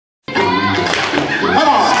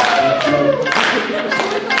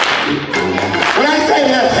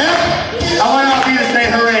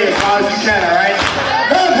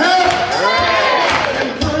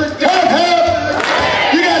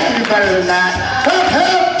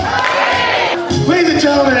Ladies and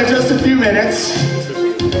gentlemen, in just a few minutes,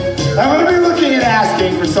 I'm going to be looking and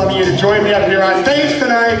asking for some of you to join me up here on stage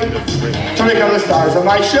tonight to become the stars of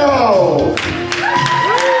my show.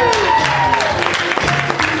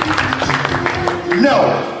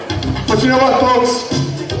 No. But you know what, folks?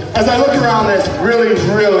 As I look around this really,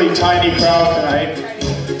 really tiny crowd tonight,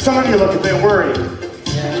 some of you look a bit worried.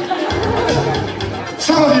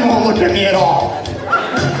 Some of you won't look at me at all.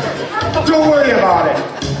 Don't worry about it.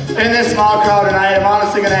 In this small crowd tonight, I'm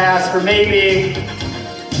honestly going to ask for maybe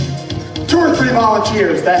 2 or 3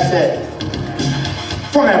 volunteers, that's it,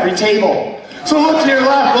 from every table. So look to your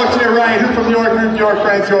left, look to your right, who from your group, your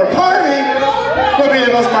friends, your party would be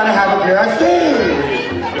the most fun to have up here on stage.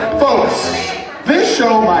 Folks, this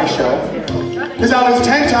show, my show, is always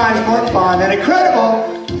 10 times more fun and incredible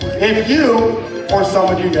if you or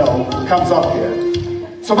someone you know comes up here.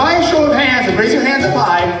 So by a show of hands, and raise your hands up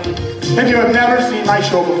high if you have never seen my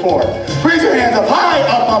show before. Raise your hands up high,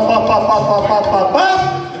 up, up, up, up, up, up, up, up, up.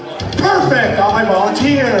 Perfect, all my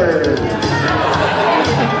volunteers.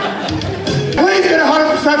 Please get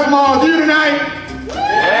 100% from all of you tonight.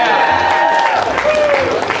 Yeah.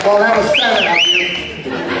 Well, that was 7 of you.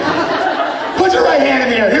 Put your right hand in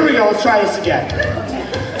the air. Here we go, let's try this again.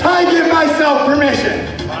 I give myself permission.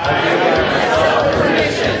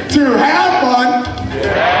 To have fun.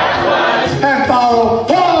 And follow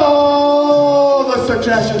all the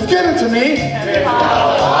suggestions given to me.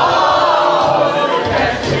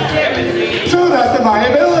 To the best of my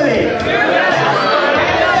ability.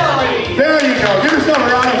 There you go. Give yourself a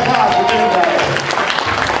round of applause for doing that.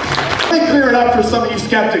 Let me clear it up for some of you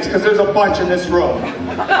skeptics, because there's a bunch in this room.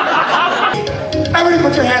 Everybody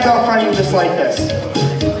put your hands out in front of you just like this.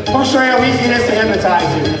 I'll show you how easy it is to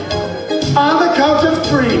hypnotize you. On the count of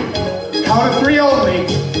 3, count of 3 only,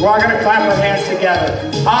 we're all going to clap our hands together.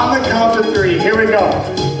 On the count of 3, here we go.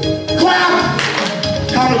 Clap!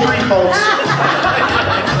 Count of 3, folks.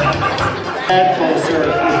 And closer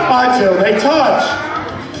until they touch.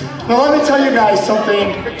 Now let me tell you guys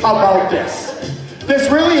something about this. This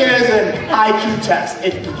really is an IQ test.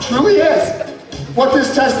 It truly is. What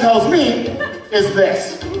this test tells me is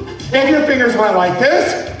this. If your fingers went like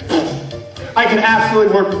this, I can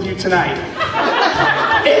absolutely work with you tonight.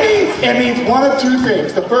 It means one of 2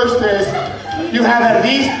 things. The first is you have at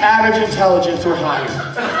least average intelligence or higher.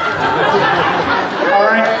 All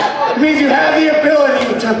right? It means you have the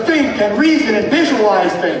ability to think and reason and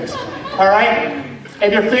visualize things. All right?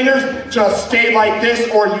 If your fingers just stayed like this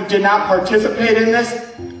or you did not participate in this,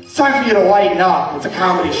 it's time for you to lighten up. It's a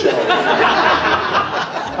comedy show.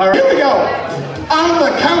 All right, here we go. On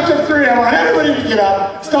the count of 3, I want everybody to get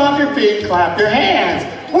up, stomp your feet, clap your hands.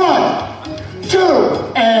 1, 2,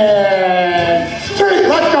 and 3.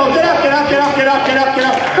 Let's go. Get up, get up, get up, get up, get up, get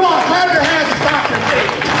up. Come on, clap your hands and stomp your feet.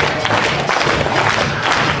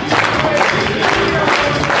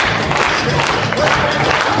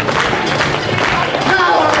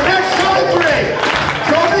 Now, on the next count of 3,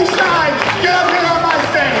 don't be shy. Get up here on my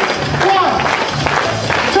stage. 1,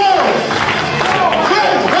 2, 3.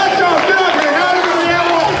 Let's go. Get up here. Now everybody at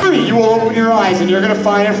once. You will open your eyes and you're going to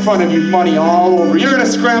find in front of you money all over. You're going to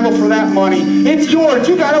scramble for that money. It's yours.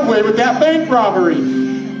 You got away with that bank robbery.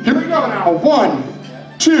 Here we go now. 1,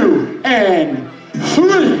 2, and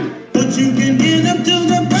 3. But you can get up to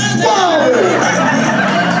the president.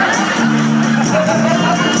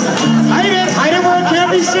 Hide it where it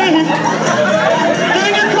can't be seen. Get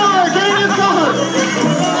in your car. Get in your car.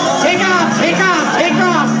 Take off. Take off. Take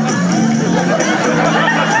off.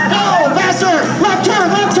 No, faster. Left turn.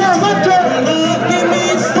 Left turn. Left turn.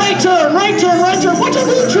 Right turn. Right turn. Right turn. Watch out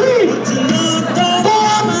for the tree.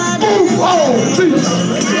 Boom. Oh, jeez.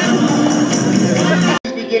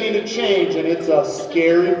 It's beginning to change, and it's a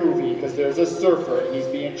scary movie because there's a surfer and he's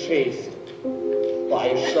being chased by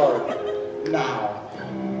a shark. Now.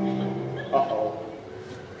 Uh-oh.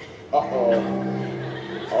 Uh-oh.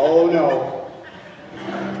 Oh, no.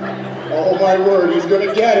 Oh, my word, he's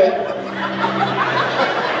gonna get it.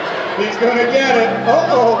 He's gonna get it.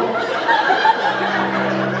 Uh-oh.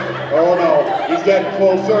 Oh, no. He's getting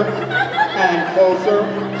closer and closer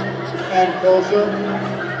and closer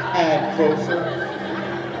and closer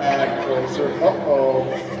and closer. Uh-oh.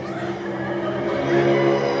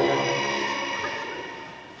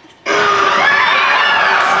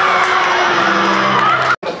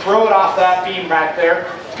 Throw it off that beam right there.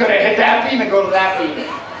 It's going to hit that beam and go to that beam.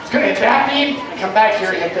 It's going to hit that beam and come back here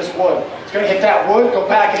and hit this wood. It's going to hit that wood, go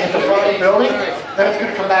back and hit the front of the building. Then it's going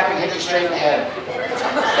to come back and hit you straight in the head.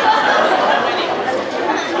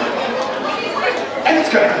 And it's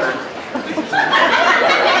going to hurt.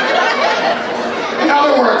 And now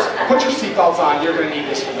other words, put your seatbelts on. You're going to need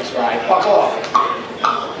this for this ride. Buckle up.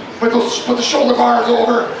 Put the shoulder bars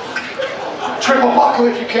over. Triple buckle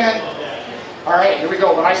if you can. All right, here we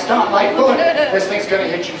go. When I stomp my foot, this thing's going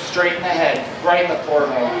to hit you straight in the head, right in the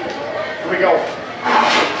forehead. Here we go.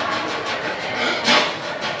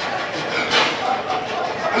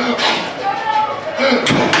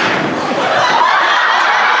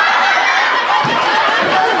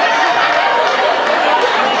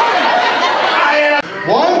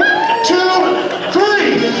 One, two,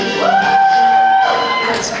 three.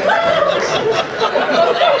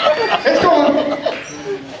 It's going.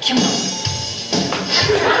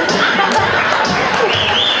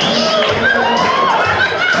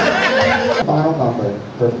 Final number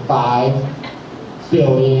for $5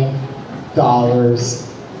 billion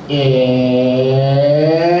is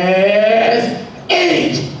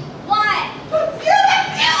 8. What?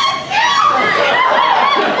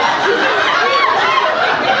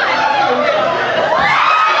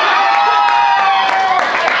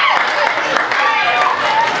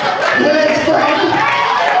 Yes, Frank.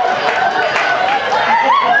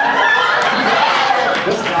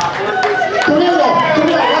 Camilo, I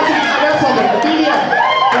got something.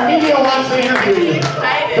 The media wants to interview you.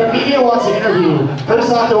 The media wants to interview you. First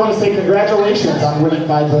off, they want to say congratulations on winning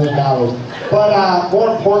 $5 billion. But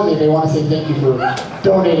more importantly, they want to say thank you for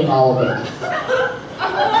donating all of it.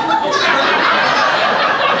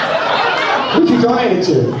 Who'd you donate it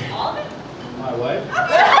to? My wife.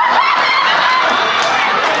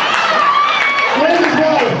 Where's his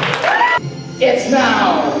wife? It's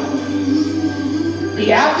now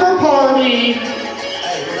the after party